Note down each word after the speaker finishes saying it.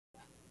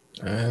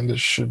And it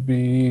should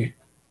be.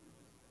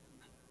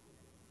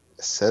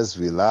 It says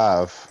we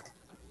live.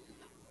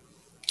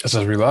 It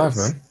says we live,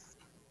 It's man.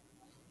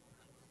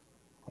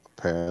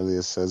 apparently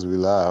it says we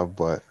live,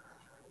 but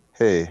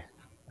hey,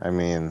 I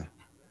mean,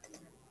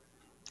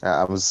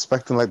 I was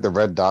expecting like the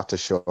red dot to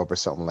show up or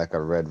something like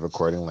a red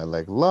recording,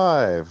 like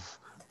live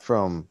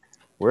from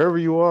wherever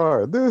you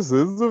are. This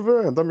is the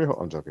event.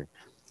 I'm joking.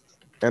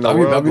 In a That'd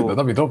be that'd world, be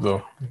that'd be dope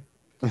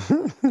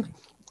though.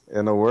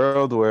 in a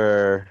world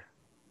where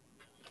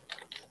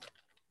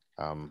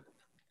um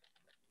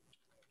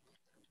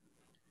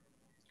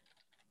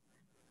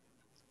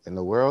in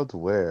a world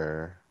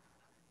where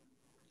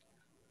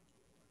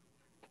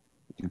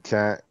you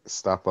can't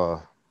stop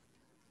a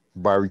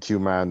barbecue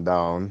man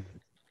down,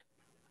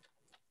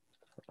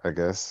 I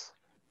guess.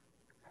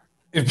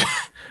 Wait,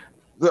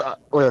 Uh,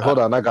 hold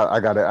on. I you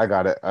got got it, it.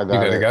 got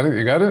it,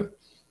 you got it.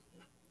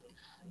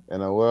 In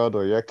a world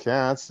where you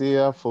can't see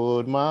a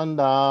food man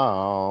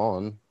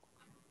down,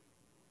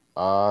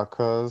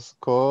 'cause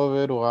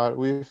COVID what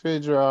we fi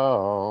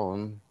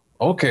drown.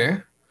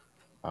 Okay.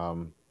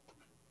 Um,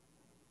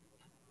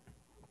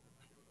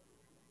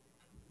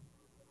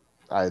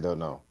 I don't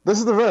know. This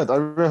is the event.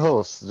 I'm your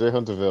host, Jay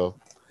Hunterville.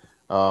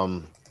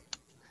 Um,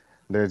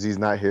 Nergy's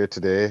not here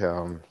today.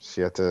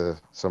 She had to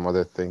some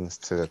other things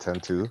to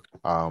attend to.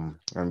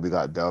 And we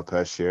got Del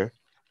Pesh here.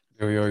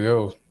 Yo, yo,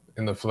 yo,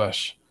 in the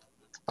flesh,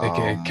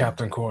 aka Um,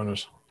 Captain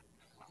Corners.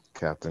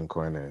 Captain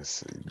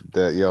Corners.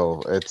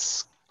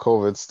 It's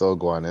COVID still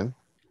going in.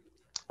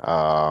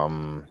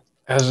 Um,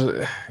 As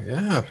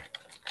yeah,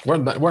 we're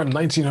at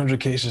 1,900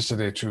 cases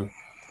today too.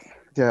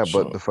 yeah, but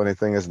So the funny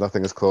thing is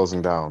nothing is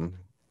closing down.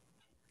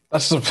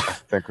 that's I the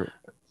think,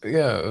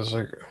 yeah. It's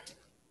like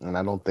and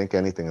I don't think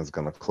anything is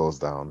gonna close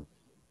down.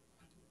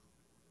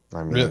 I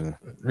really, mean,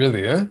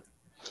 really, yeah.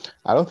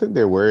 I don't think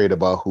they're worried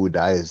about who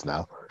dies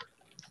now.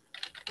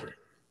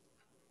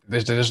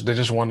 They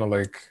just want to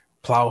like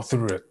plow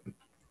through it.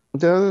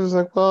 They're just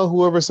like, well,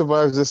 whoever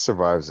survives this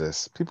survives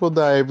this. People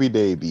die every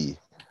day, B.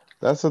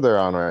 That's what they're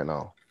on right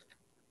now.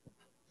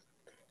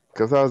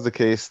 Because that was the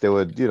case, they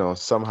would,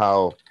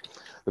 somehow.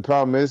 The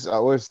problem is, I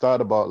always thought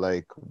about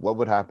like what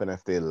would happen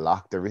if they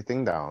locked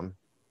everything down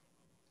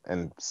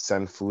and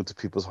send food to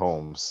people's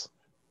homes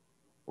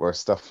or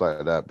stuff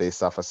like that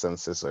based off a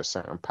census or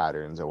certain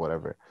patterns or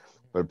whatever.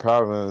 But the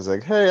problem is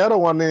like, hey, I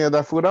don't want any of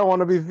that food. I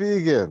want to be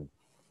vegan.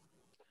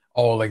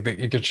 Oh, like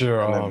you get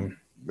your And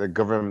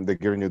then they're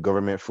giving you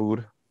government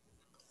food.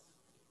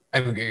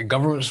 and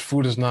government's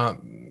food is not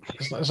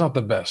it's not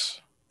the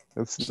best.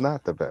 It's It's,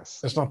 not the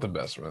best. it's not the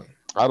best, man.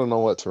 I don't know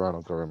what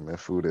Toronto government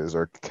food is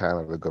or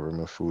Canada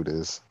government food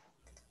is.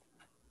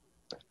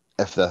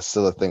 If that's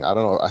still a thing, I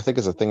don't know. I think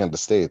it's a thing in the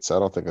States. I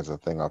don't think it's a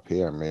thing up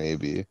here,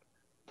 maybe.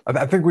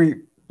 I think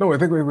we no, I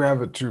think we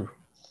have it too.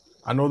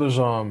 I know there's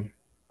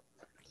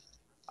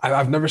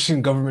I've never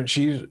seen government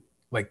cheese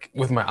like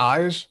with my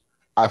eyes.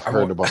 I've I've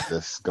heard about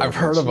this I've government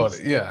heard about cheese.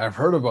 it. Yeah, I've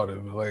heard about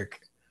it. But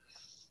like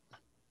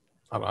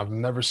I've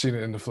never seen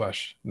it in the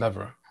flesh.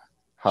 Never.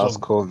 How's So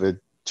COVID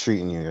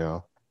treating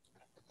you,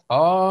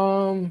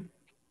 um,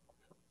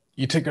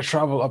 you take a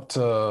travel up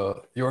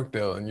to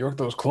Yorkdale, and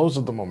Yorkdale is closed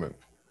at the moment.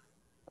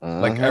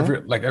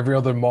 Mm-hmm. Like every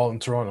other mall in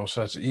Toronto.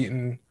 So that's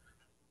Eaton.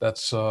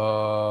 That's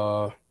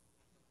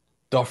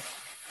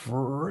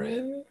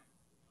Dufferin.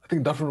 I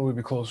think Dufferin would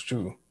be closed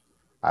too.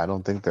 I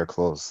don't think they're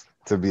close.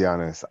 To be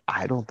honest,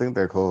 I don't think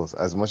they're close.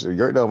 As much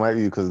Yorkdale might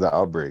be because of the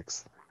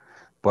outbreaks,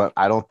 but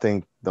I don't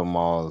think the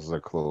malls are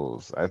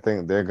closed. I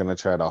think they're gonna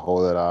try to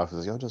hold it off.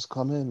 Yo, just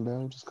come in,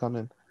 bro. Just come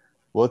in.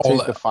 We'll Oh,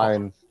 take the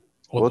fine.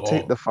 oh, We'll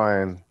take oh, the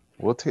fine.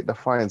 We'll take the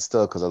fine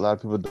still because a lot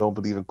of people don't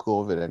believe in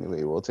COVID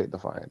anyway. We'll take the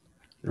fine.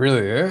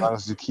 really? As Yeah. long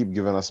as you keep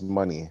giving us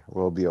money,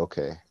 we'll be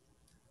okay.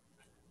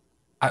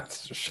 I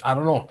I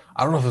don't know.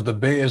 I don't know if the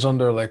bay is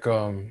under like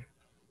a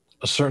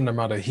certain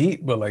amount of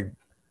heat, but like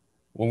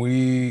when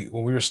we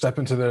were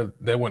stepping to there,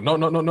 they went no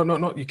no no no no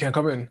no you can't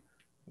come in.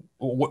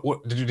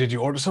 What did you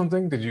order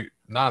something? Did you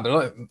nah? They're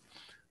like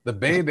the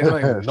bay. They're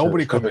like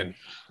nobody come in.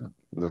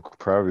 Look,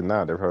 probably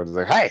not. They're probably just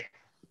like, hey,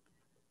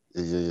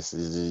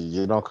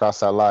 you don't cross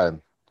that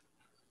line.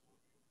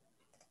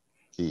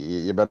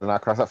 You better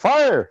not cross that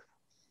fire.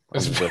 I'm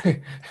just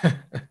joking.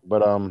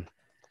 But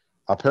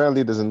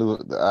apparently there's a new.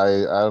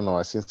 I don't know.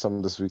 I seen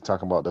something this week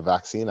talking about the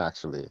vaccine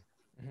actually.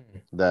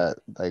 That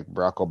like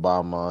Barack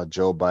Obama,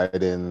 Joe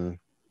Biden,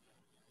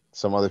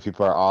 some other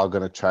people are all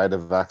gonna try the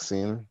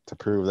vaccine to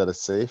prove that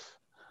it's safe.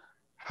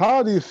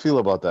 How do you feel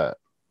about that?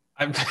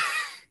 I'm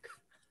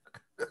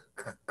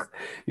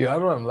yeah, I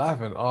don't know. I'm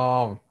laughing.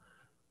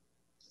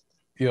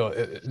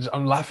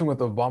 I'm laughing with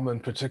Obama in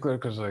particular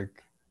because like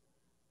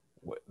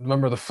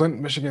remember the Flint,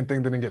 Michigan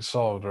thing didn't get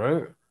solved,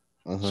 right?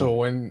 Hmm. So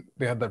when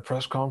they had that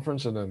press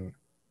conference and then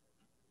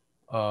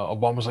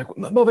Obama's like,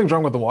 Nothing's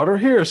wrong with the water.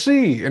 Here,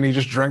 see," and he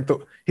just drank the.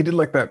 He did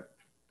like that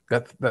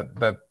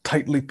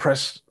tightly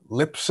pressed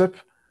lip sip,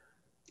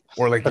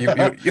 or like you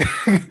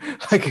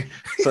like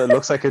So it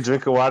looks like you're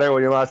drinking water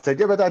when you're about to say,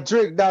 "Give it that,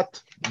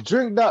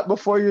 drink that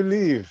before you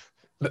leave."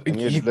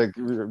 And you he like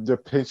your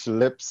pinched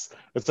lips.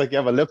 It's like you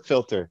have a lip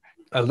filter.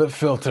 A lip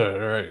filter,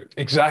 right?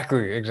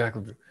 Exactly,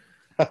 exactly.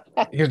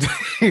 He was,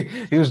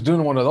 he was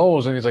doing one of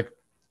those, and he's like,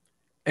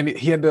 and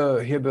he did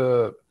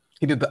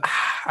the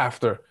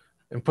after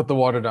and put the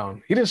water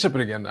down. He didn't sip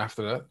it again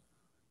after that.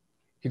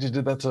 He just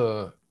did that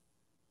to,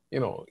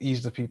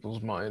 ease the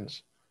people's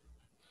minds.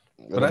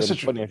 It But would have that's been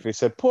such, funny if he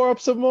said, "Pour up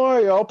some more,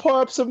 y'all.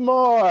 Pour up some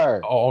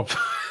more. oh,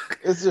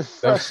 It's that,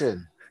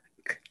 refreshing."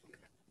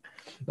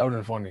 that would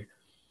have been funny.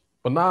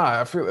 But nah,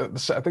 I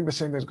think the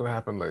same thing's gonna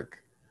happen. Like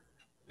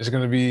it's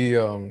gonna be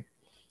you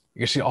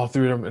can see all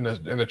three of them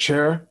in a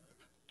chair,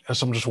 and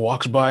someone just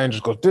walks by and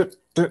just goes dip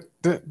dip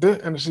dip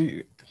dip, and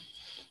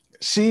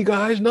see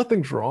guys,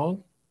 nothing's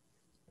wrong,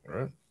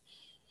 right?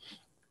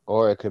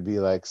 Or it could be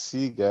like,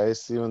 "See,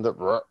 guys, see when the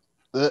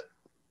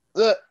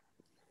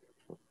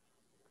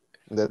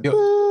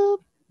Yo,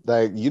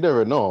 like you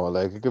never know.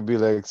 Like it could be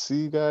like,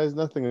 "See, guys,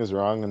 nothing is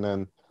wrong," and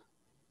then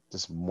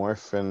just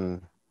morph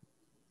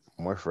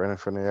right in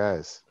front of your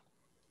eyes.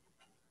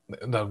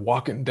 that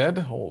Walking Dead,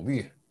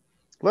 holy,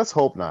 Let's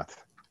hope not.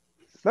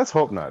 Let's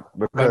hope not,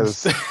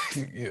 that's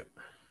because yeah.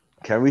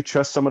 can we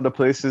trust some of the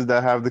places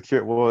that have the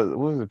cure? Well, what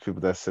were the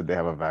people that said they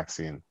have a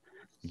vaccine?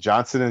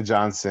 Johnson and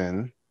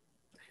Johnson.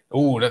 I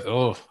don't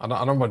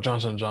know about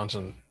Johnson&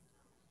 Johnson.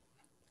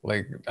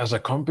 Like as a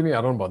company,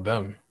 I don't know about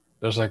them.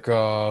 There's like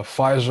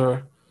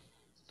Pfizer.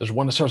 There's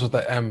one that starts with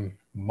the M.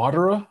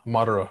 Madara.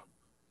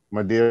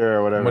 Madeira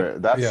or whatever.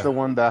 That's Yeah, the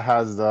one that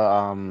has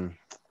the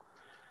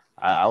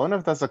I wonder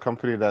if that's a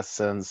company that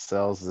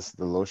sells this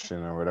the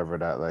lotion or whatever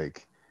that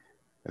like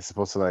it's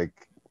supposed to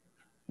like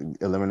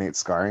eliminate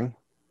scarring.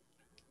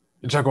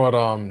 you talk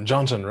about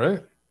Johnson,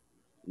 right?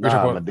 We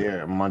talk Nah,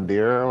 about.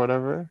 Madeira or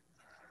whatever.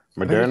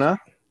 I think it's. Moderna.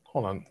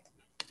 Hold on.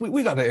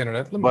 We got the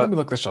internet. Let But me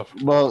look this up.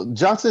 well,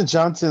 Johnson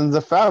Johnson's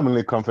a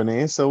family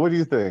company, so what do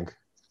you think?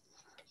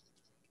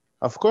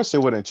 Of course they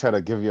wouldn't try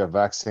to give you a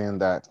vaccine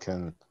that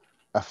can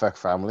affect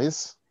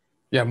families,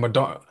 Yeah,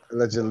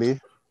 allegedly.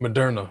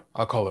 Moderna.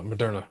 I'll call it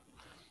Moderna.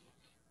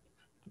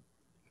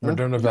 Moderna You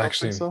don't think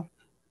vaccine. so?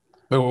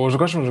 Wait, what was the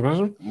question? What was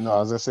the question? No, I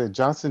was gonna say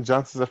Johnson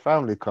Johnson's a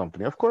family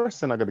company. Of course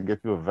they're not gonna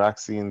give people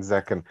vaccines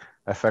that can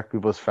affect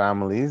people's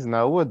families,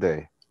 now would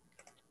they?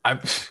 I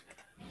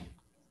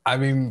I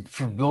mean,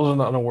 for those who are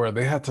not unaware,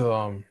 they had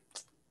to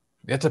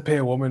pay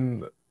a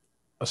woman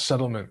a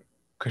settlement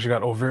because she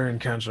got ovarian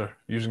cancer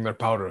using their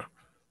powder.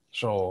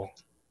 So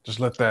just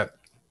let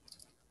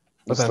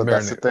Let's that let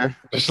that sit marinate. there.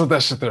 Just let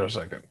that sit there a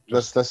second.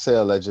 Just Let's say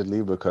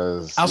allegedly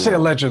because I'll say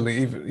allegedly,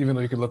 even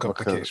though you can look up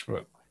the because case,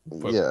 but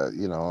yeah,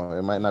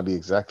 it might not be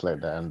exactly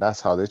like that, and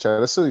that's how they try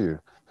to sue you.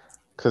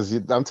 Because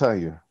I'm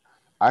telling you,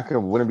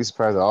 wouldn't be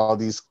surprised at all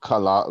these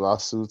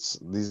lawsuits.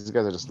 These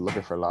guys are just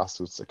looking for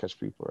lawsuits to catch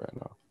people right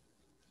now.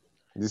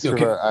 These people,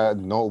 okay, I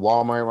know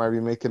Walmart might be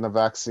making a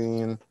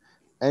vaccine.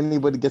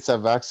 Anybody gets that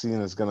vaccine,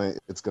 it's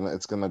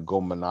gonna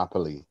go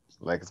monopoly.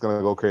 Like it's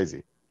gonna go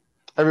crazy.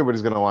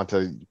 Everybody's gonna want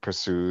to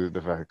pursue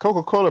the fact.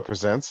 Coca-Cola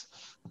presents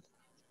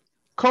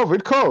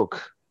COVID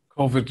Coke.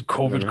 You know what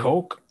COVID I mean?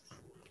 Coke.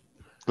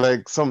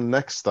 Like some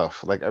next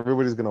stuff. Like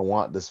everybody's gonna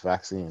want this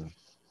vaccine.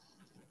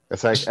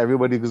 It's like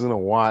everybody's gonna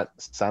want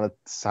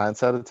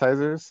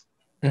sanitizers.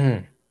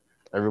 Mhm.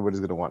 Everybody's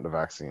gonna want the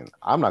vaccine.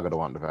 I'm not gonna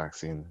want the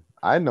vaccine.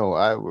 I know.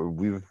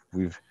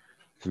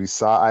 We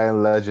saw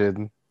Iron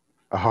Legend.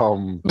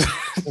 Um,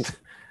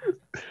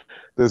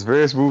 there's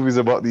various movies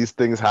about these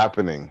things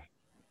happening.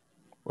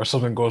 Where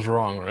something goes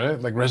wrong, right?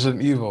 Like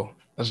Resident Evil.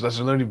 That's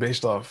literally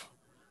based off.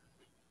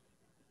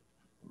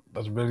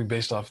 That's really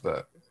based off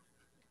that.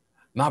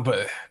 Nah,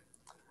 but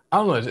I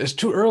don't know. It's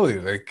too early,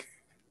 like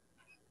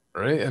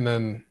right. And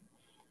then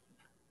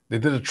they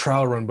did a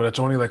trial run, but it's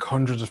only like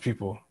hundreds of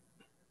people,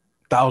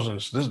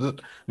 thousands.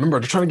 Remember,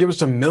 they're trying to give us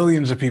to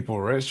millions of people,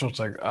 right? So it's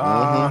like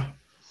Hmm.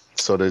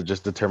 So they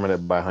just determine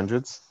it by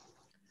hundreds.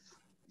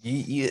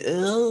 yeah, I don't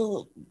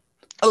know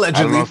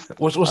allegedly. if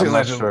We'll say I'm not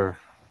allegedly. sure.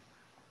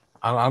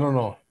 I don't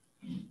know.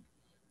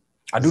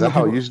 I Is do that know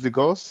how it people. usually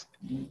goes?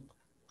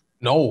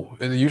 No,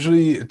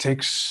 it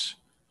takes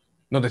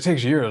no, it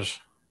takes years.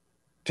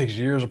 It takes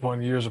years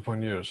upon years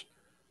upon years.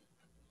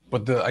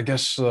 But I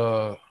guess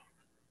the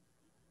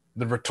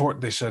retort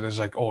they said is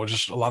like, oh,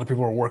 just a lot of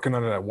people were working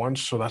on it at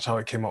once, so that's how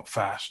it came up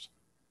fast.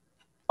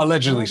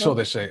 Allegedly, Well, so that,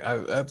 they say.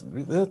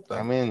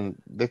 I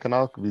mean, they can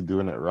all be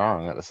doing it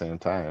wrong at the same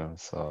time.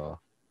 So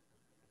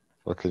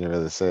what can you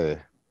really say?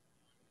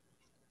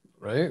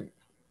 Right? Me,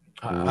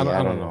 I I don't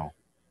don't know. know.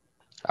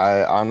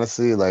 I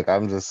honestly like. I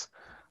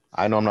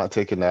know I'm not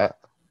taking that.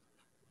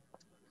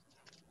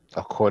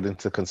 According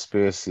to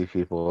conspiracy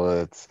people,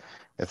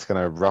 it's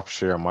gonna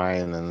rupture your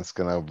mind and it's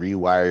gonna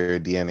rewire your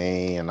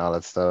DNA and all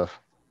that stuff.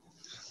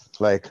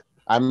 Like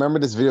I remember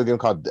this video game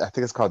called I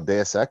think it's called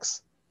Deus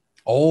Ex,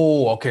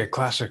 Oh, okay.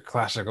 Classic,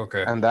 classic.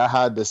 Okay. and that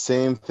had the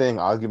same thing,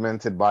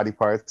 augmented body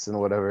parts and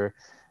whatever.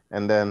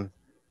 And then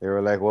they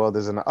were like, "Well,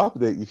 there's an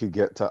update you could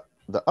get to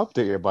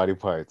update your body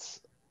parts."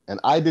 And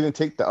I didn't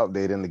take the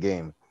update in the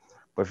game,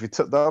 but if you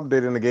took the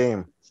update in the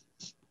game,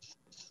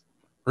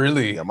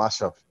 Really? yeah,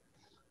 mash up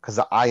because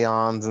the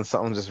ions and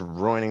something just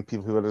ruining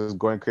people. People are just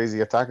going crazy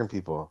attacking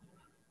people.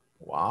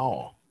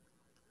 Wow.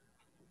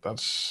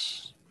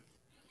 That's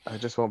I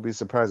just won't be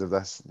surprised if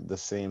that's the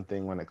same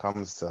thing when it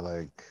comes to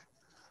like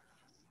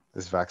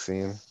this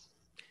vaccine.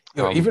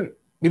 you know, Um,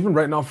 even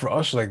right now for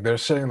us, like they're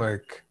saying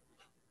like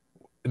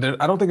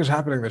I don't think it's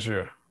happening this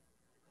year.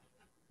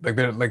 Like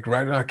they're like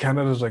right now,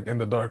 Canada's like in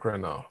the dark right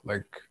now.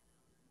 Like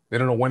they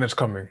don't know when it's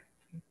coming,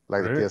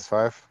 like the right?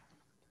 PS5.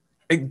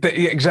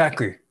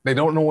 Exactly. They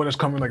don't know when it's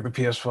coming, like the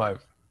PS5.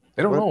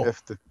 They don't What know.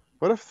 if the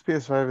what if the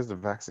PS5 is the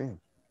vaccine?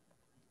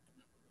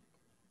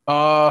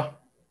 Uh,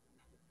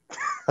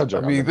 I'm I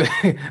joking. I'm mean,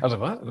 joking. I was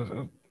like,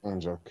 what? I'm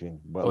joking.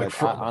 But Like like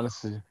for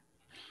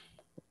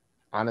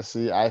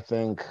honestly, I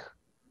think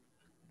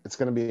it's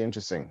gonna be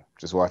interesting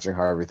just watching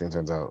how everything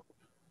turns out.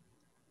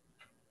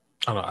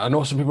 I don't know. I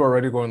know some people are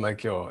already going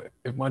like, yo,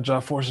 if my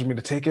job forces me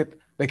to take it,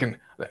 they can.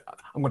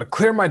 I'm gonna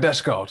clear my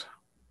desk out.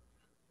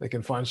 They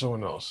can find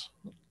someone else.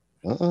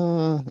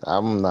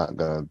 I'm not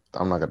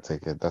gonna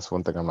take it. That's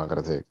one thing I'm not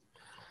gonna take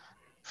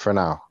for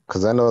now,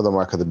 because I know the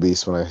mark of the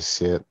beast when I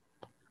see it.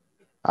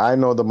 I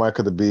know the mark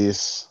of the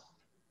beast.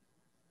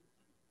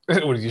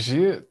 What did you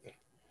see it?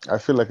 I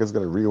feel like it's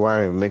gonna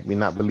rewire and make me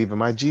not believe in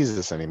my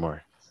Jesus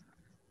anymore.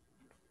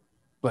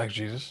 Black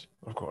Jesus,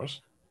 of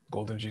course.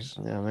 Golden Jesus.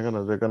 Yeah,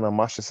 they're gonna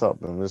mush us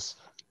up and just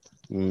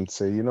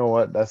say, you know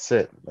what, that's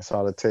it. That's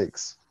all it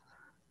takes.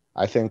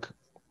 I think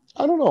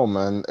I don't know,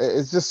 man.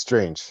 It's just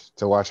strange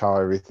to watch how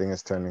everything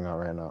is turning out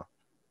right now.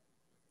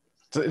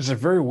 It's a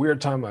very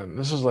weird timeline.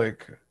 This is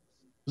like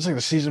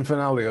the season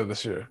finale of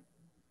this year,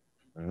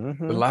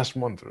 the hmm last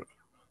month.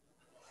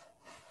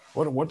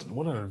 What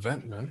an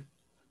event, man!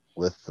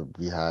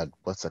 We had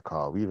what's it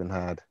called? We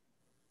had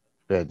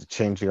the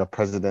changing of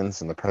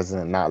presidents and the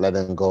president not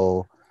letting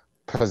go,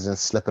 president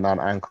slipping on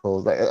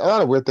ankles. Like a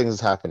lot of weird things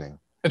is happening.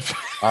 It,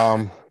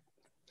 Um,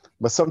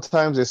 but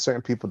sometimes there's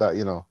certain people that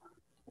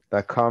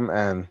that come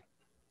and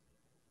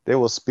they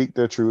will speak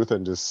their truth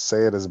and just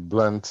say it as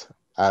blunt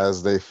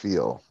as they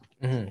feel.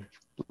 hmm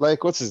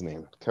Like what's his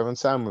name? Kevin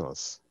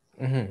Samuels.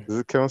 hmm Is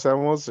it Kevin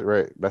Samuels?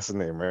 Right, that's his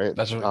name, right?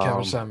 That's what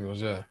Kevin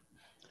Samuels. Yeah,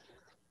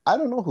 I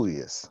don't know who he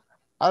is.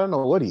 I don't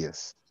know what he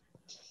is,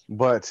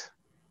 but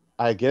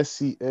I guess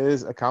he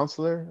is a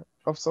counselor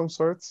of some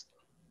sorts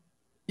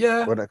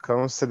yeah, when it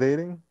comes to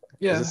dating.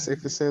 Is it yeah.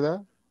 safe to say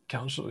that?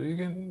 Counsel. You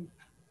can.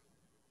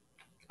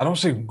 I don't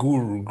say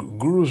guru.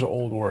 Guru's an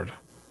old word.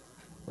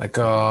 Like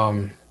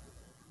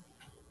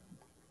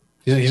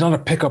he's not a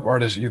pickup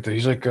artist either.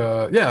 He's like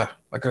yeah,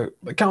 like a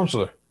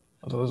counselor.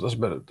 That's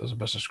better. That's the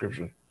best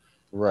description.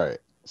 Right.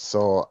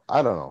 So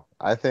I don't know.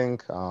 I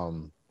think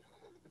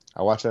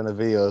I watched one of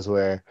the videos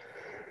where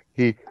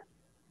he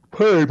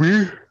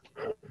maybe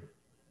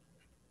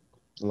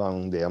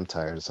long day. I'm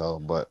tired as hell,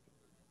 but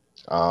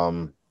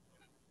um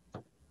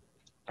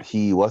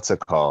he what's it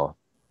called?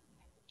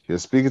 He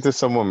was speaking to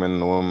some woman,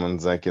 and the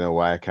woman's like,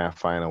 why I can't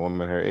find a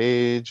woman her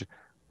age,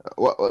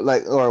 what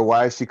like, or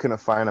why she couldn't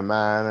find a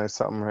man or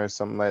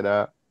something like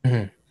that.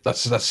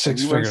 That's And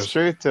six he went figures.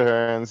 straight to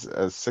her and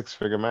a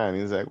six-figure man.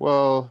 He's like,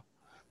 well,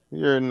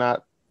 you're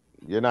not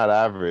you're not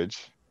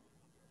average.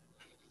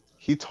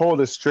 He told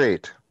her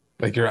straight,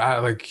 Like you're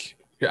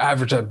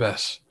average at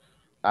best.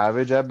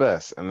 average at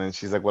best. And then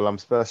she's like, well, I'm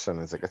special.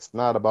 And it's like, it's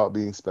not about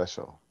being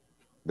special,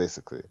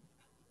 basically.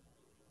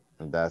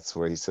 And that's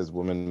where he says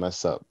women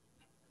mess up.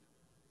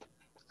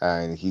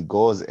 And he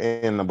goes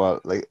in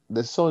about like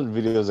there's so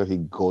many videos that he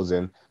goes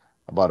in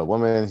about a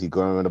woman, he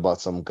going in about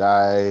some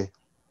guy,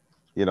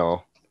 you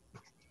know,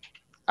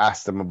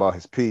 asked him about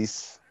his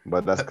piece,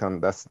 but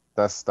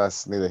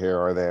that's neither here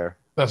or there.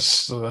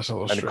 That's a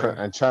little strange.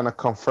 And trying to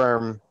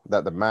confirm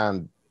that the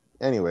man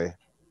anyway,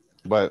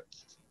 but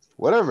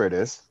whatever it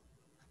is,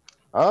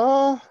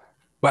 uh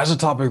But as a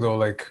topic though,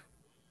 like,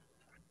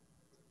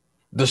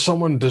 does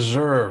someone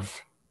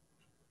deserve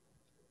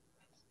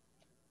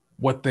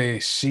what they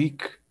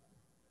seek,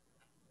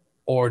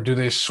 or do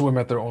they swim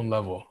at their own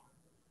level?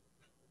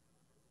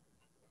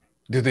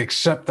 Do they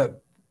accept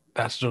that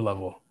that's their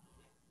level?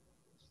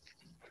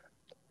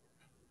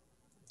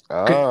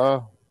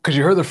 uh Because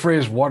you heard the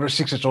phrase "water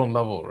seeks its own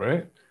level,"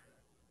 right?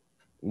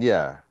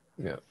 yeah.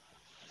 Yeah.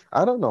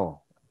 I don't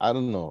know. I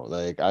don't know.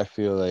 Like I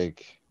feel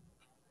like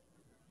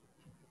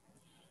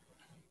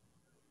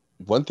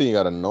one thing you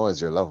gotta know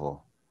is your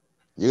level.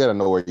 You gotta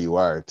know where you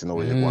are to know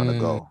where you want to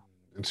Mm. go.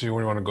 And see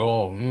where you want to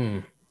go.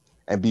 Mm.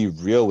 And be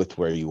real with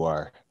where you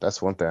are.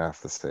 That's one thing I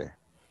have to say. A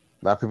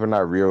lot of people are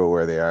not real with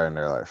where they are in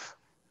their life.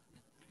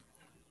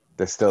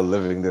 They're still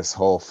living this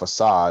whole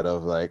facade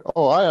of like,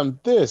 oh, I am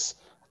this.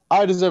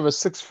 I deserve a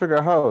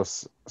six-figure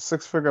house,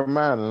 six-figure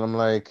man. And I'm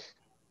like,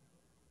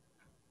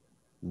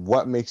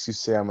 what makes you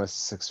say I'm a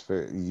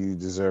six-figure? You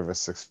deserve a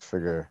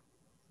six-figure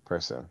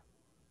person.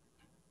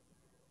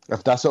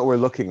 If that's what we're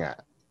looking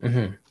at,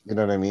 hmm you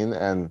know what I mean?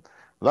 And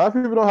a lot of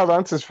people don't have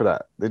answers for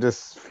that. They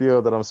just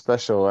feel that I'm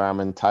special or I'm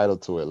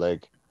entitled to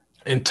it.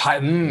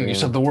 Entitled. You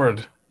said Mm, the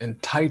word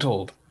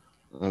entitled.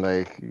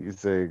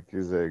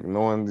 he's like,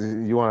 no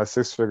one. You want a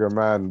six-figure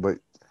man, but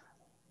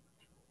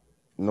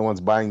no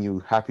one's buying you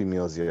Happy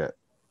Meals yet,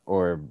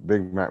 or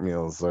Big Mac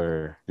meals,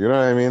 or you know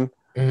what I mean?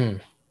 hmm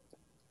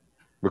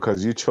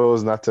Because you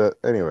chose not to.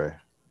 Anyway,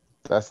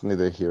 That's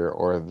neither here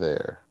or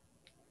there.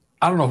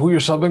 I don't know who you're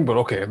subbing, but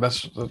okay, No, no,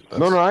 that's.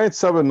 I ain't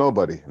subbing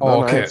nobody. No, Oh,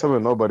 no, I ain't okay.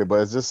 subbing nobody.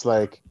 But it's just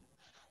like,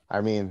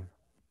 I mean,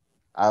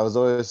 I was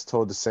always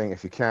told the saying,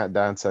 if you can't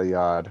dance a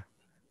yard,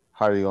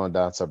 how are you gonna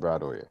dance a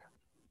Broadway?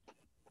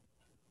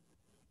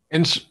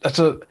 And that's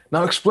a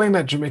now explain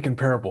that Jamaican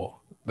parable.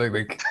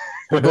 Like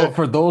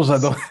for those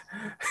that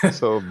don't.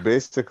 So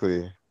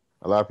basically,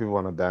 a lot of people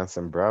want to dance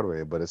in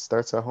Broadway, but it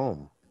starts at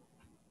home.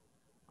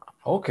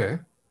 Okay,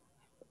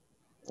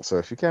 So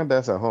if you can't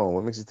dance at home,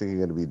 what makes you think you're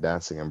going to be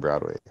dancing in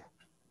Broadway?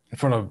 in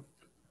front of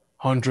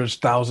hundreds,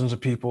 thousands of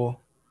people.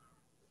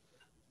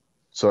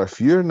 So if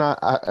you're not,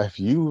 if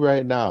you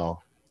right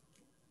now,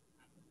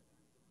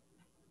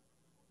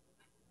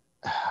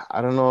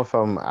 I don't know if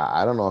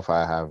I don't know if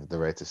I have the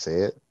right to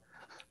say it,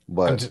 And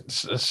but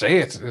say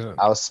it.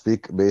 I'll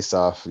speak based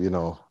off,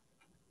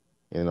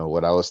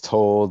 what I was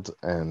told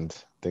and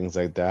things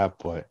like that.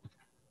 But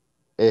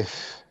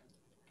if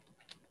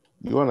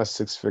you want a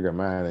six-figure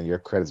man and your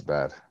credit's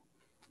bad,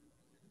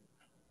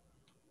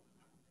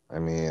 I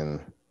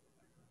mean,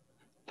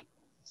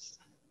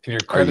 And your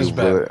are credit is you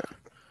bad.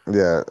 really,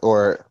 yeah,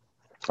 or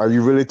are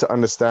you really to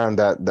understand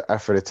that the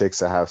effort it takes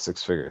to have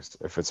six figures,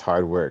 if it's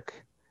hard work,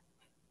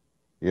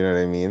 you know what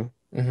I mean?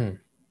 Hmm.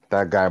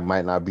 That guy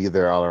might not be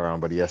there all around,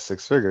 but he has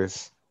six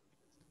figures.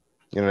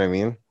 You know what I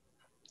mean?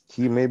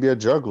 He may be a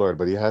drug lord,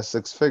 but he has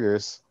six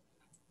figures.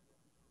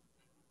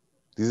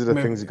 These are He the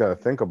may things you got to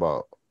think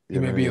about. he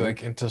You know may what I be mean?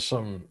 like into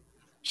some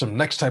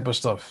next type of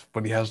stuff,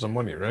 but he has the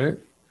money, right?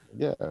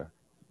 Yeah.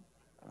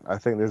 I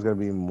think there's gonna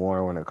be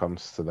more when it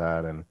comes to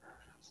that. And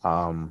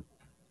um,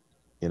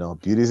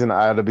 beauty's in the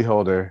eye of the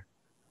beholder.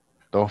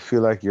 Don't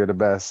feel like you're the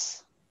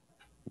best.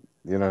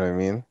 You know what I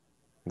mean?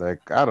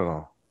 Like, I don't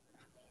know.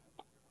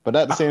 But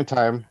at the I, same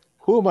time,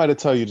 who am I to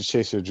tell you to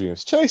chase your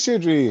dreams? Chase your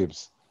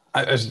dreams.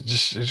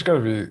 it's gotta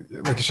be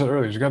like you said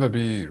earlier. You gotta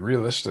be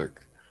realistic.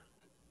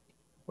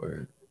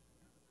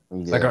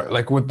 Yeah.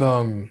 Like with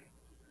the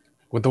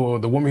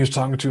woman he was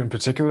talking to in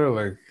particular.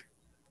 Like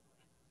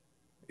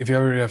if you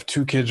already have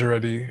two kids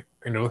already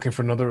and you're looking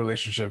for another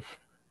relationship,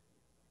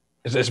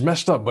 it's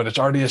messed up, but it's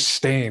already a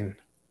stain.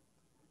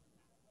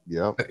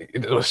 Yep.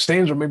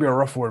 Stains are maybe a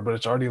rough word, but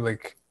it's already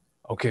like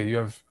okay, you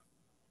have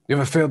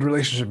a failed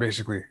relationship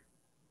basically,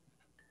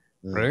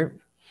 Mm. right?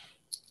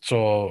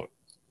 So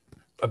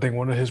I think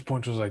one of his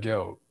points was like,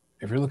 yo,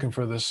 if you're looking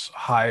for this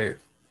high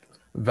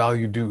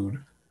value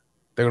dude,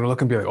 they're gonna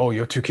look and be like, oh, you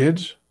have two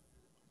kids?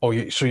 Oh,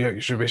 so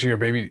basically your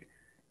baby,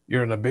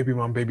 you're in a baby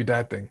mom, baby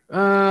dad thing.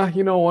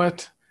 You know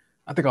what?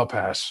 I think I'll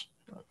pass.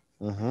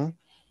 Mm-hmm.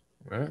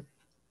 Right?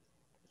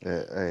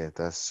 Yeah, hey,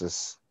 that's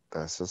just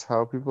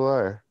how people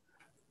are.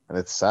 And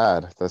it's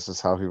sad. That's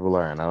just how people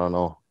are. And I don't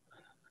know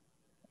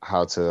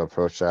how to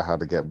approach that, how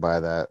to get by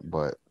that.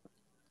 But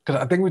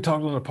Because I think we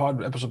talked on the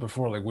pod episode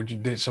before, like, would you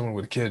date someone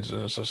with kids?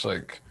 And it's just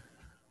like,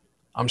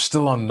 I'm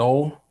still on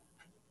no.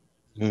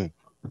 mm.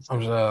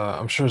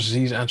 I'm sure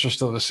Z's answer is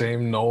still the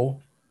same,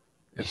 no.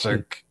 It's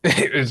like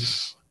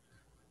it's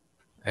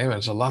hey man,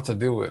 it's a lot to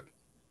deal with.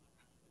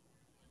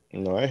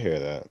 No, I hear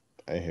that.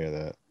 I hear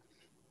that.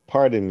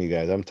 Pardon me,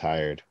 guys. I'm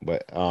tired.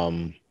 But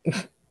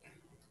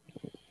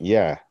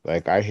yeah,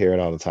 like I hear it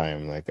all the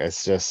time. Like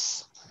it's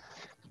just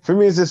for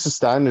me, it's just the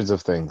standards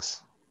of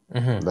things.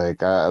 Hmm.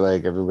 Like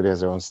everybody has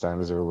their own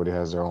standards, everybody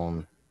has their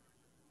own,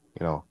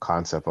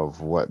 concept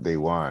of what they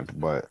want.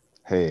 But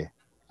hey,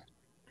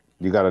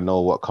 you got to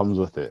know what comes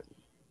with it.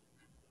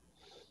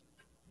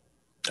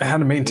 I had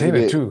to Maybe maintain it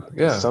they too.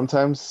 Yeah.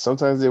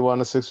 sometimes they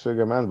want a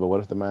six-figure man, but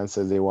what if the man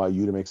says they want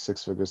you to make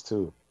six figures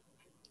too?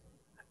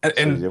 Says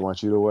they And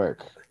want you to work.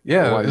 They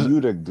yeah, want you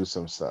to do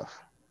some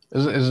stuff.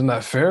 isn't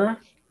that fair?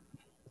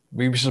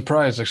 We'd be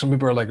surprised. Like some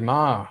people are like,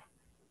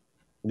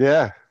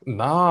 Yeah, it's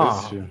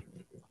nah, true.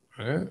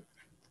 right?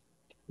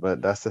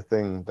 But that's the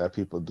thing that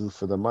people do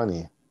for the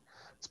money.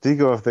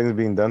 Speaking of things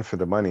being done for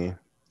the money,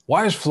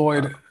 Why is uh,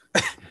 Floyd?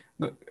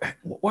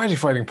 Why is he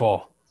fighting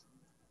Paul?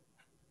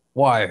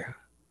 Why?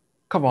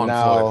 Come on, Floyd.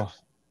 now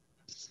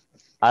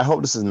I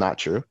hope this is not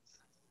true.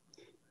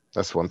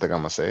 That's one thing I'm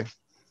gonna say.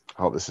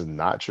 I hope this is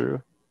not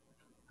true.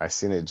 I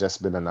seen it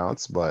just been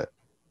announced, but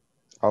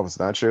I hope it's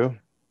not true.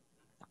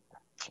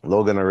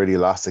 Logan already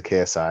lost to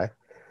KSI.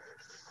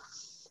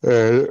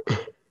 Uh,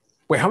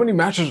 Wait, how many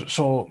matches?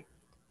 So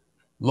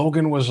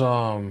Logan was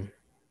so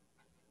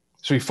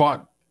he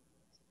fought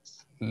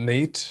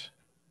Nate.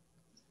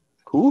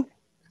 who?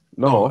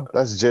 No, No,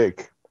 that's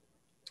Jake.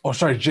 oh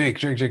sorry, Jake.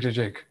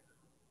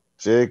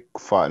 Jake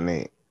fought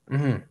Nate.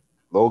 Hmm.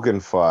 Logan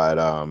fought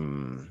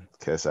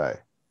KSI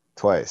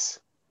twice.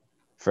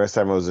 First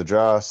time it was a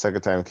draw,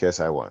 second time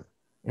KSI won.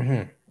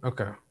 Hmm.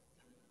 Okay.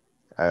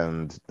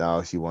 And now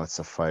he wants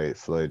to fight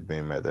Floyd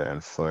Mayweather,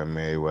 and Floyd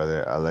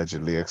Mayweather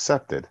allegedly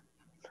accepted.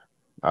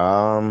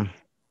 Um,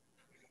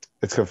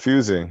 it's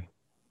confusing.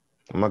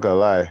 I'm not gonna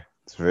lie.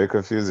 It's very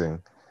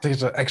confusing I think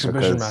it's an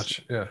exhibition because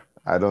match. Yeah.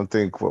 I don't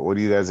think what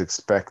do you guys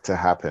expect to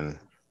happen?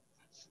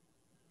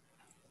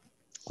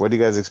 What do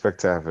you guys expect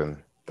to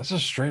happen? That's a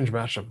strange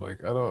matchup.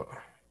 Like I don't.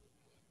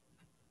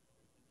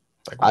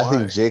 Like I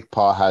think why? Jake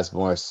Paul has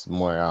more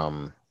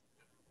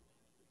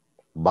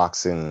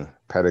boxing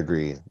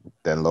pedigree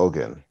than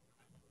Logan.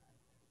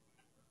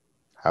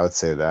 I would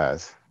say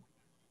that.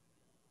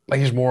 Like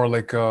he's more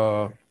like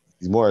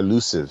He's more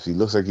elusive. He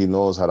looks like he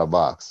knows how to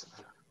box.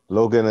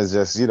 Logan is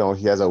just, he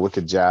has a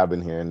wicked jab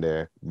in here and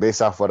there,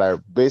 based off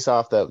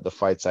the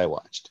fights I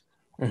watched.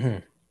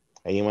 mhm,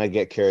 And you might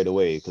get carried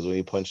away because when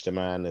he punched a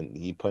man and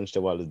he punched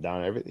him while he's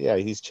down, yeah,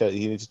 he needs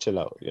to chill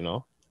out.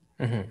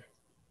 mhm.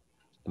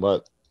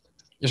 But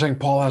You're saying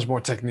Paul has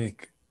more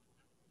technique.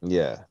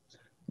 yeah,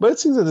 but it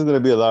seems like there's gonna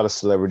be a lot of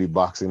celebrity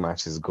boxing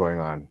matches going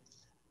on.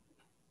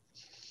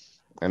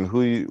 And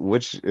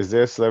which is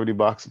there a celebrity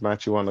boxing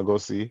match you want to go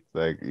see?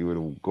 Like you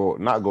would go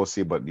not go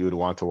see, but you would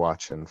want to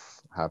watch and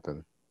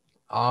happen.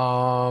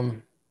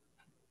 Um,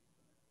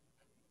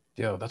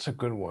 Yo, that's a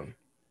good one.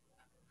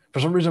 For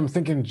some reason, I'm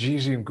thinking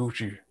Jeezy and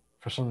Gucci.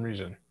 For some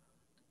reason,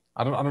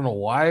 I don't know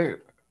why,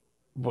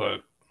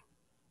 but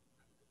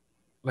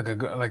like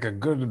a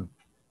good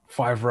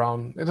 5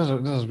 round. It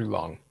doesn't be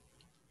long.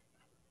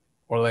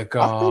 Or like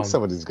I think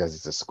some of these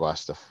guys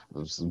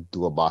need to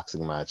do a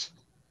boxing match.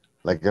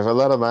 Like if a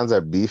lot of mans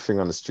are beefing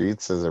on the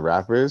streets as the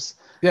rappers,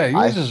 yeah, you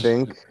I guys just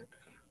think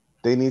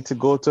they need to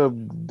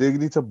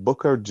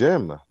book a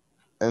gym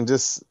and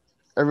just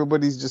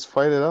everybody's just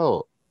fight it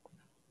out.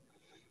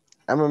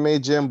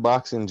 MMA gym,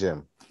 boxing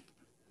gym.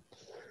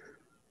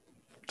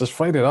 just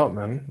fight it out,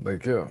 man.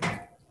 Like yeah.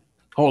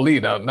 Holy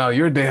now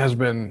your day has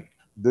been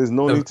There's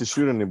no the need to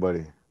shoot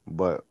anybody,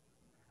 but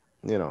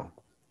you know,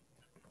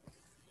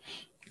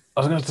 I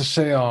was going to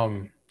say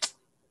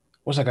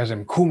what's that guy's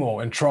name? Kumo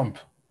and Trump.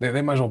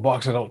 They might as well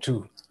box it out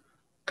too.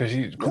 Because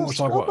Kumo's yes,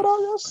 talking scrap it about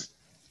out,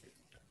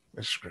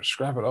 yes.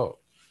 scrap it out.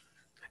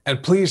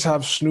 And please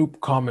have Snoop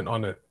comment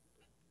on it.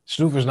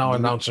 Snoop is now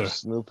announcer.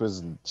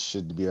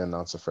 Should be an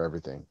announcer for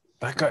everything.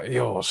 That guy,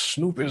 yo,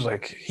 Snoop is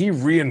like he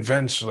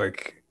reinvents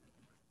like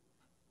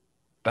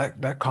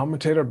that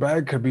commentator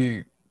bag could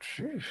be.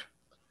 Sheesh.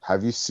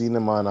 Have you seen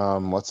him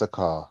on what's it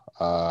called?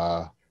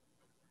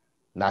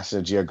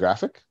 National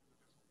Geographic?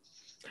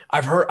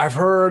 I've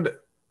heard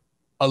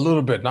a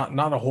little bit,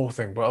 not a whole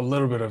thing, but a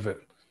little bit of it,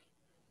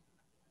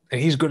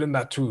 and he's good in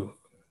that too.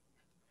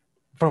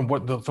 From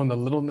the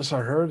littleness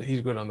I heard,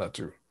 he's good on that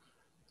too.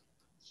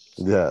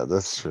 Yeah,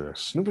 that's true.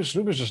 Snoop is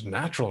just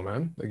natural,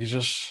 man. Like he's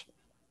just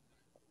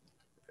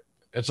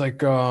it's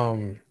like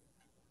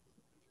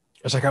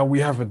it's like how we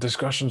have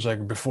discussions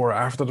like before or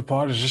after the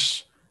pod.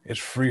 It's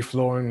free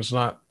flowing. It's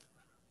not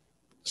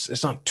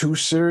too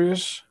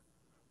serious.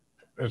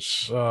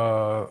 It's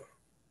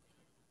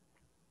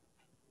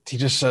he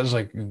just says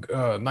like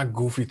not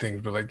goofy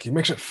things, but like he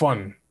makes it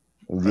fun,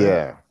 right?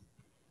 Yeah.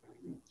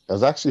 It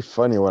was actually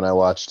funny when I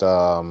watched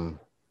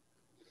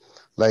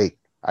like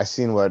I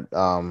seen what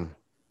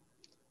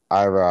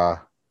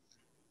Ira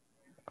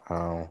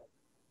um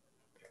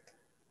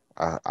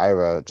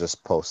Ira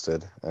just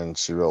posted and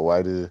she wrote,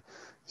 why do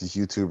these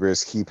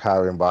YouTubers keep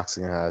having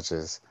boxing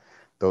matches?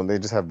 Don't they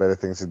just have better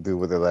things to do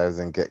with their lives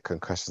than get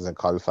concussions and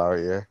cauliflower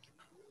ear?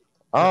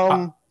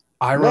 I,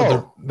 Ira,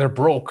 No, they're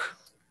broke.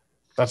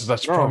 That's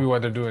probably no, why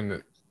they're doing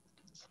it.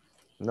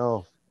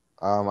 no.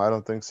 I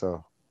don't think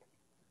so.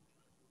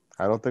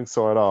 I don't think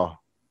so at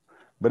all.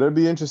 But it'd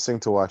be interesting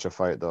to watch a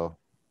fight though.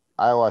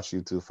 I watch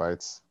YouTube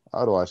fights.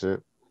 I'd watch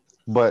it.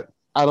 But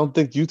I don't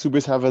think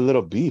YouTubers have a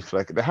little beef.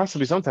 Like there has to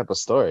be some type of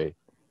story.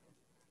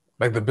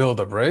 Like the build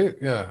up, right?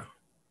 Yeah.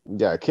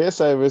 Yeah,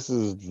 KSI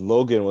versus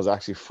Logan was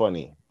actually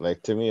funny.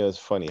 Like to me, it was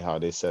funny how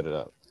they set it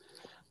up.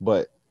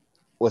 But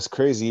what's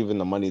crazy, even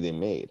the money they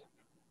made.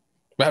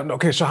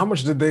 Okay, so how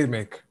much did they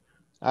make?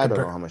 I don't know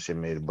Compare how much they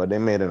made, but they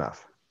made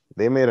enough.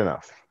 They made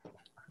enough.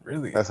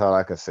 really. That's all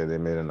I can say. They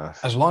made enough.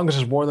 As long as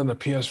it's more than a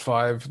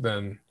PS5,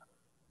 then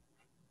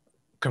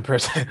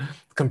compared to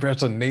compared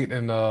to Nate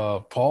and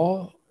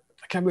Paul,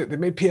 I can't believe they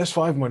made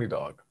PS5 money,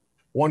 dog.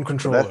 One But that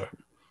controller.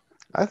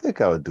 I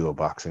think I would do a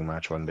boxing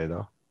match one day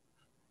though.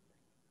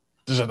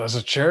 Is it as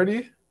a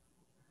charity?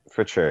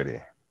 For charity.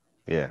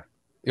 Yeah.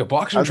 Yo,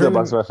 boxing I'd do a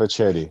boxing training, match for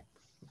charity.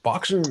 I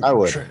boxing.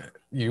 would.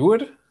 You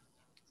would?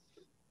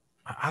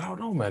 I don't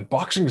know, man.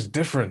 Boxing is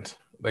different.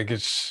 Like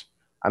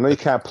I know you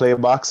can't play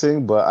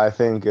boxing, but I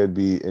think it'd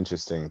be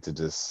interesting to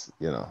just,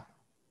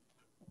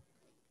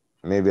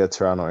 maybe a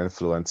Toronto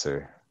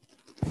influencer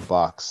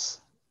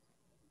box.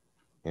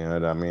 You know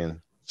what I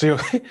mean? so you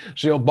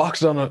so you'll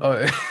box on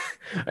a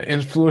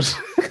influence.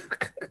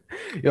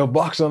 You'll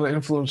box on an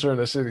influencer in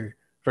the city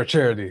for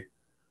charity.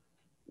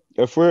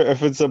 If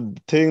it's a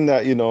thing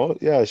that,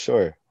 yeah,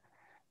 sure.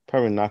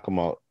 Probably knock them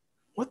out.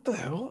 What the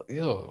hell?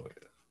 Yo,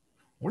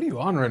 what are you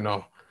on right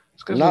now?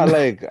 This guy's Not on.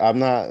 like I'm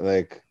not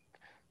like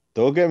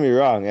don't get me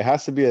wrong. It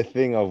has to be a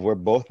thing of we're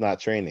both not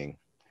training.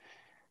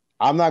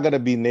 I'm not gonna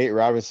be Nate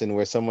Robinson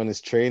where someone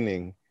is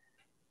training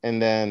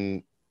and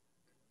then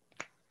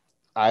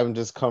I'm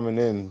just coming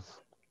in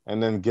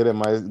and then getting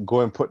my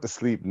going put to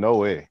sleep. No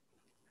way.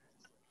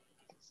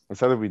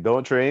 It's either we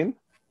don't train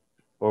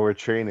or we're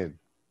training.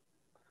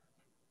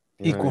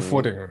 You know what Equal I mean?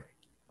 footing.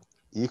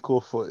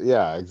 Equal foot.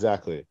 Yeah,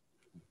 exactly.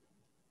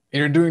 And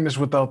you're doing this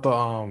without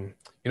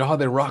You know how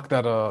they rock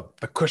that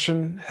the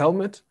cushion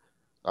helmet?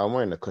 I'm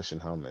wearing a cushion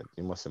helmet.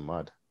 You must have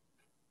mud.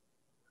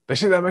 They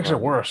say that makes it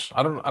Apparently, worse.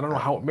 I don't know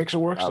how it makes it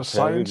worse. The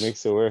apparently it science.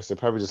 makes it worse. It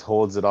probably just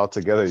holds it all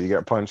together. You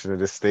get punched and it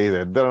just stays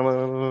there.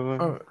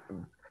 Uh,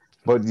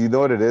 But you know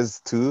what it is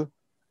too?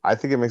 I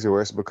think it makes it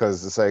worse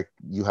because it's like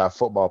you have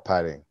football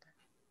padding,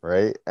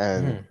 right?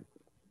 And mhm.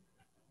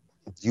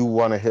 you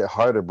want to hit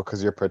harder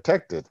because you're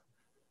protected.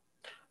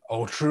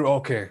 Oh, true.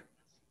 Okay,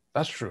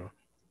 that's true.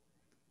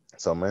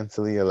 So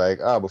mentally, you're like,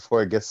 ah,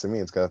 before it gets to me,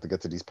 it's got to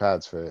get to these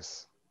pads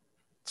first.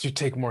 So you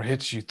take more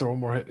hits, you throw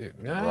more hit.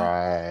 Yeah,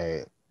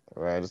 Right.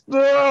 Right. Just,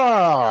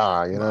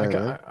 ah, you no, know what I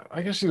mean?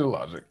 I can see the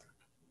logic.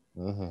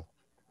 Hmm.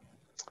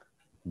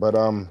 But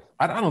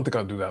I don't think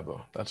I'll do that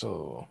though. That's a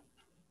little.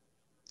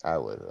 I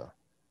would.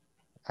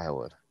 I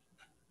would.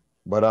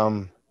 But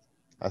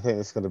I think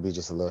it's gonna be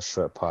just a little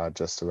short pod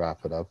just to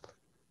wrap it up.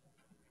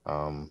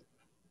 Um,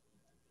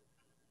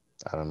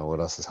 I don't know what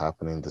else is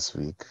happening this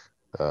week.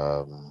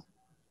 Um,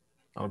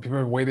 People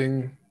are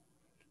waiting.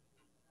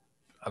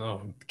 I don't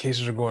know.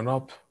 Cases are going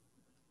up.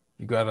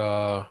 You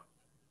got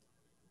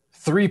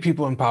three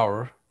people in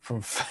power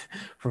from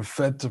from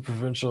Fed to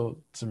provincial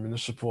to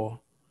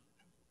municipal.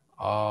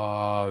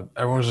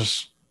 Everyone's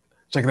just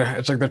it's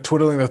like they're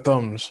twiddling their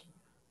thumbs,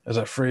 as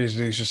that phrase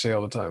they used to say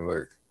all the time.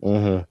 Like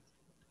mhm.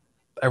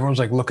 everyone's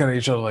like looking at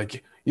each other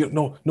like you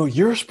no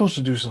you're supposed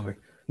to do something.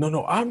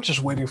 No, I'm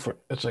just waiting for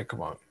it's like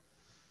come on.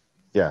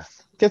 Yeah,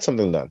 get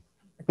something done.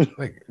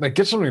 Like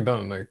get something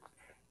done. Like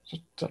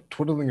just stop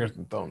twiddling your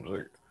thumbs.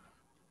 Like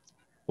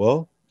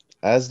Well,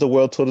 as the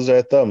world twiddles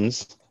our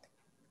thumbs,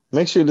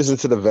 make sure you listen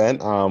to the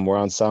vent. We're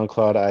on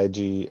SoundCloud,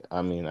 IG,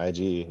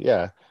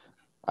 yeah,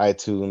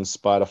 iTunes,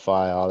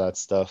 Spotify, all that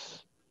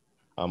stuff.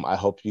 I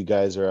hope you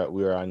guys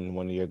we are on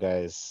one of your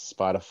guys'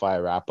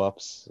 Spotify wrap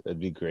ups. It'd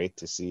be great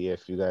to see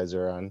if you guys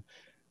are on.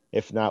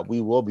 If not, we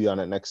will be on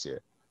it next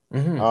year.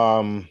 mm-hmm,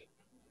 Um,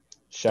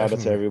 Shout out to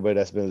definitely. everybody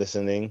that's been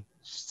listening.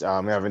 If you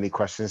have any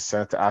questions,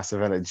 send it to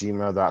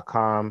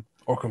askthevent@gmail.com.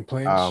 Or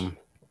complaints. Um,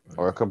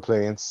 or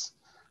complaints.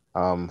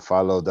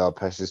 Follow Del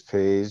Pesci's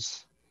page.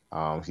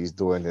 He's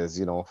doing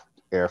his,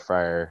 air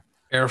fryer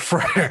Air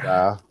fryer.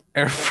 lifestyle,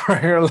 Air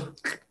fryer. air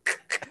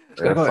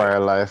Gotta call it fryer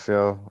life,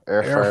 yo,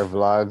 air air fryer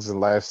vlogs and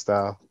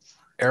lifestyle.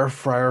 air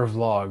fryer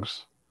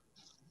vlogs.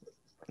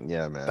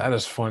 Yeah, man. That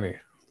is funny.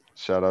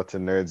 Shout out to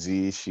Nerd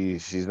Z.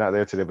 She's not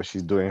there today, but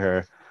she's doing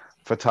her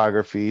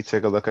photography.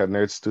 Take a look at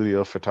Nerd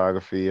Studio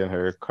Photography and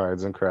her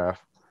cards and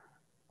craft.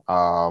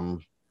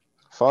 Um,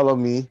 Follow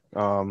me,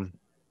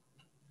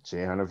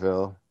 Jay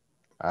Hunterville.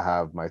 I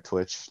have my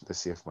Twitch. Let's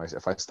see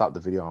if I stop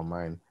the video on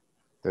mine.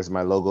 There's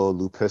my logo,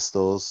 Lou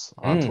Pistols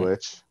on Mm.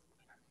 Twitch.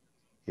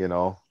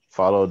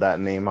 Follow that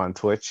name on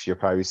Twitch. You'll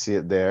probably see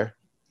it there.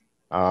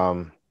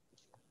 Um,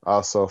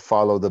 Also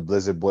follow the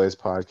Blizzard Boys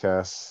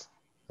podcast,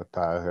 the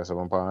podcast I'm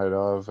a part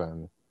of,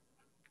 and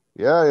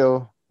yeah,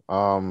 yo.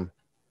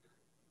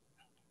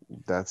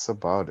 That's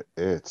about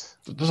it.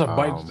 This is a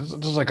bite. Um, This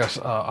is like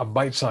a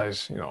bite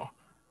size.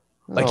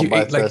 Like no, you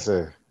ate but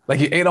like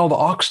you ate all the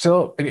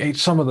oxtail and you ate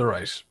some of the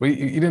rice, but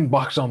you didn't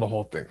box down the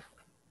whole thing.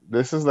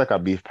 this is like a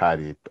beef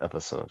patty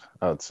episode,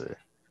 I would say.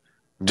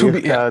 To be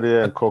Beef yeah, patty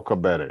and cocoa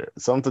better.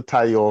 Something to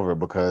tie you over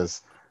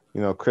because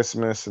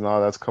Christmas and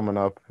all that's coming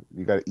up.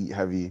 You gotta eat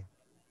heavy,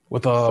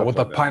 stuff with a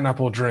like that.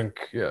 pineapple drink.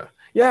 Yeah,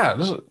 yeah.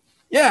 This is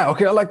yeah.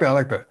 Okay, I like that. I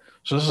like that.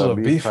 So this is So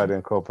beef patty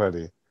and cocoa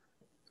patty.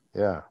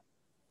 Yeah.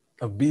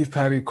 a beef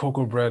patty,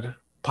 cocoa bread,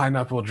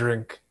 pineapple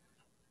drink.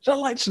 It's a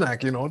light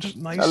snack. Just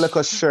I look nice.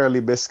 at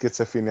Shirley biscuits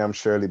if you name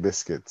Shirley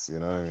biscuits, you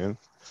know what I mean?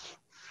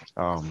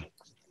 Um,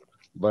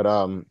 but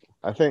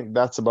I think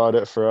that's about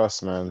it for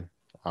us, man.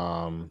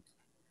 Um,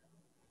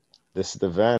 this is the van.